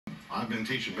I've been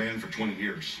teaching band for 20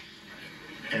 years.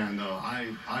 And I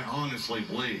honestly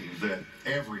believe that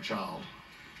every child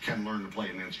can learn to play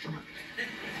an instrument,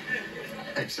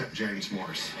 except James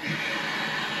Morris.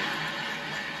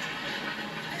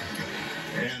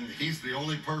 And he's the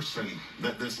only person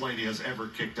that this lady has ever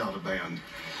kicked out of band.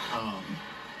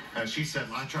 And she said,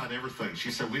 I tried everything.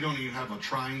 She said, we don't even have a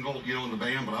triangle, you know, in the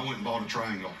band, but I went and bought a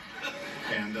triangle.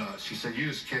 And she said, you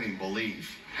just can't even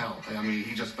believe how, I mean,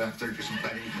 he just back there just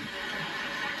banging.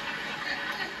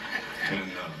 And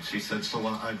she said, so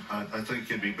I think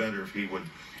it'd be better if he would,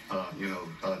 you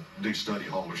know, do study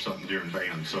hall or something during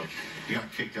band. So he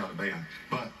got kicked out of band.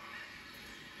 But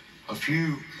a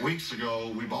few weeks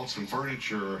ago, we bought some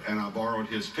furniture, and I borrowed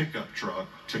his pickup truck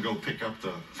to go pick up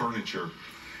the furniture.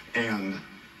 And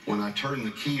when I turned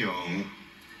the key on,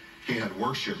 he had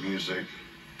worship music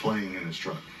playing in his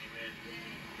truck.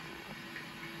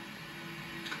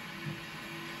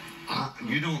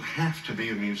 You don't have to be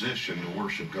a musician to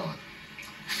worship God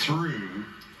through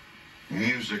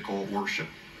musical worship.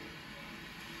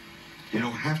 You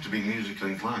don't have to be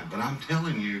musically inclined, but I'm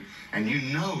telling you, and you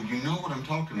know what I'm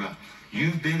talking about.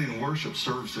 You've been in worship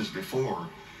services before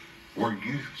where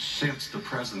you sensed the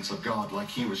presence of God like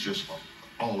he was just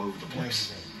all over the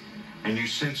place. And you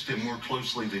sensed him more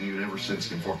closely than you'd ever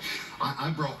sensed him before.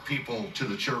 I brought people to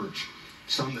the church,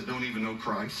 some that don't even know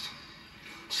Christ,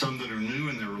 some that are new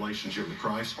in their relationship with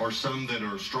Christ, or some that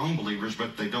are strong believers,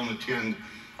 but they don't attend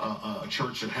a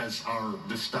church that has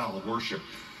this style of worship.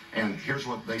 And here's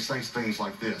what they say, things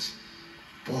like this: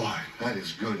 boy, that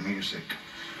is good music.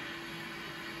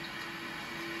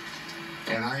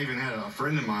 And I even had a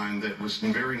friend of mine that was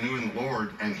very new in the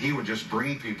Lord, and he would just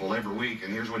bring people every week,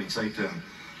 and here's what he'd say to them: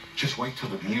 just wait till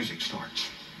the music starts.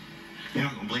 You're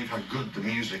not going to believe how good the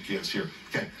music is here.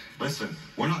 Okay, listen,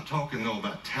 we're not talking, though,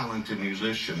 about talented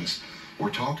musicians.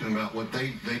 We're talking about what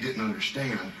they didn't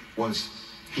understand was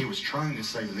he was trying to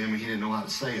say to them, and he didn't know how to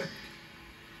say it.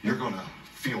 You're going to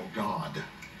feel God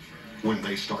when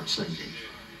they start singing.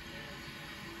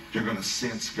 You're going to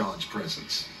sense God's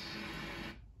presence.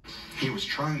 He was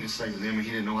trying to say to them, and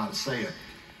he didn't know how to say it.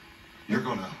 You're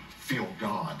going to feel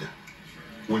God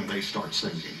when they start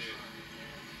singing.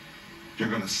 You're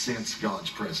going to sense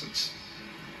God's presence.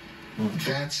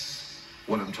 That's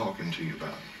what I'm talking to you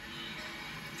about.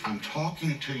 I'm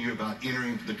talking to you about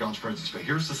entering the God's presence. But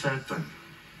here's the sad thing.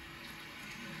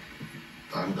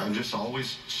 I'm just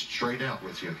always straight out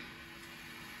with you.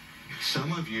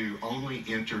 Some of you only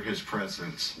enter his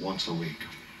presence once a week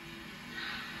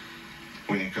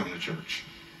when you come to church.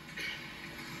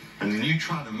 And then you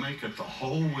try to make it the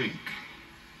whole week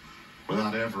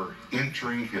without ever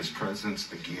entering his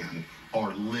presence again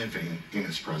or living in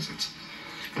his presence.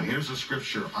 And here's a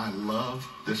scripture. I love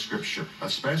this scripture,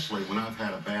 especially when I've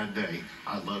had a bad day.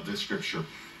 I love this scripture.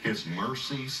 His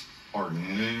mercies are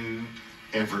new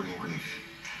every morning.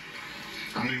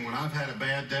 I mean, when I've had a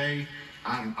bad day,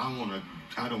 I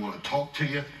don't want to talk to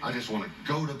you. I just want to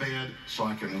go to bed so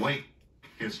I can wake.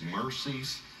 His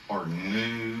mercies are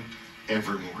new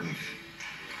every morning.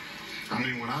 I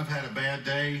mean, when I've had a bad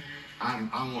day, I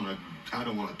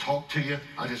don't want to talk to you.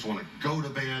 I just want to go to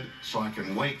bed so I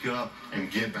can wake up and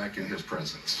get back in his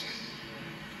presence.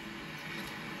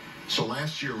 So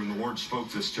last year when the Lord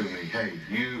spoke this to me, hey,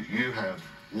 you have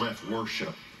left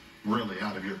worship really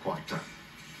out of your quiet time.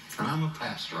 And I'm a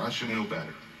pastor. I should know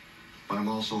better. But I'm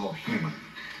also a human.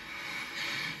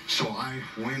 So I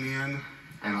went in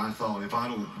and I thought, if I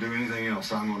don't do anything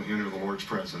else, I'm going to enter the Lord's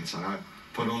presence. And I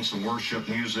put on some worship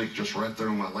music just right there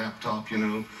on my laptop, you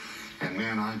know. And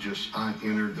man, I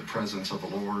entered the presence of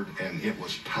the Lord, and it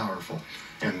was powerful.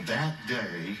 And that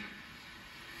day,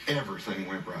 everything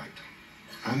went right.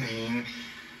 I mean,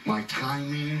 my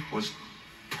timing was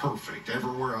perfect.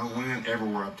 Everywhere I went,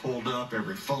 everywhere I pulled up,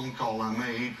 every phone call I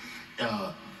made,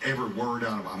 every word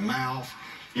out of my mouth,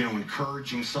 you know,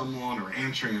 encouraging someone or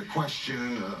answering a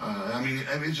question. I mean,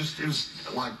 it was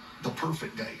like the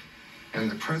perfect day. And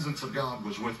the presence of God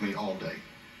was with me all day.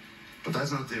 But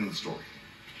that's not the end of the story.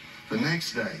 The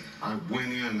next day, I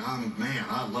went in,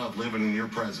 I love living in your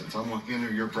presence. I want to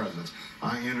enter your presence.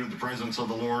 I entered the presence of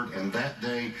the Lord, and that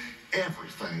day,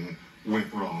 everything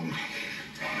went wrong.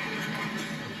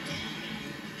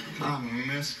 I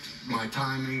missed my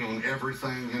timing on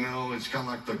everything, you know. It's kind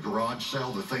of like the garage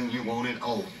sale, the thing you wanted.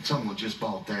 Oh, someone just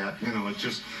bought that. You know, it's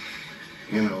just,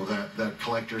 you know, that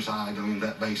collector's item,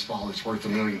 that baseball that's worth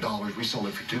 $1 million. We sold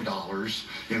it for $2.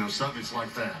 You know, stuff it's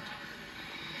like that.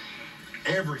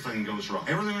 Everything goes wrong.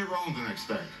 Everything went wrong the next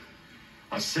day.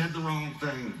 I said the wrong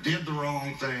thing, did the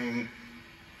wrong thing.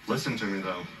 Listen to me,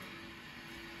 though.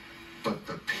 But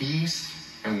the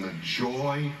peace and the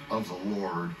joy of the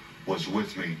Lord was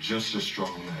with me just as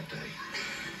strong that day.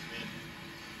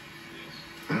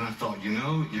 And I thought, you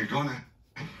know, you're going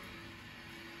to...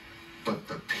 But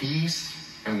the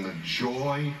peace and the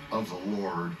joy of the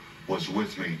Lord was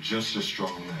with me just as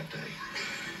strong that day.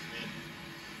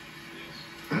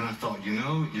 And I thought, you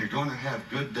know, you're going to have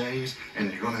good days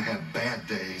and you're going to have bad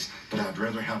days, but I'd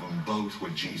rather have them both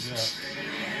with Jesus.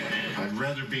 Yeah. I'd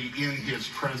rather be in his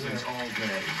presence all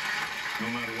day, no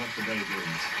matter what the day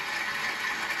brings.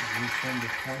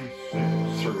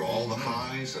 Through all the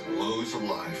highs and lows of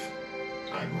life,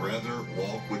 I'd rather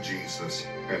walk with Jesus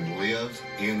and live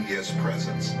in his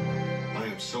presence. I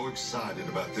am so excited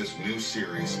about this new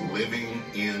series, Living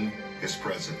in His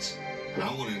Presence. And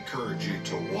I want to encourage you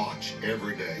to watch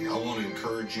every day. I want to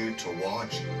encourage you to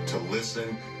watch, to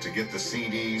listen, to get the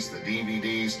CDs, the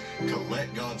DVDs, to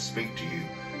let God speak to you.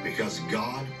 Because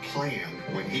God planned,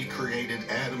 when he created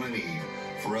Adam and Eve,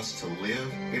 for us to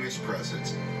live in his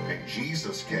presence. And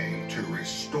Jesus came to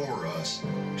restore us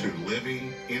to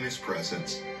living in his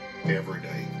presence every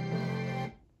day.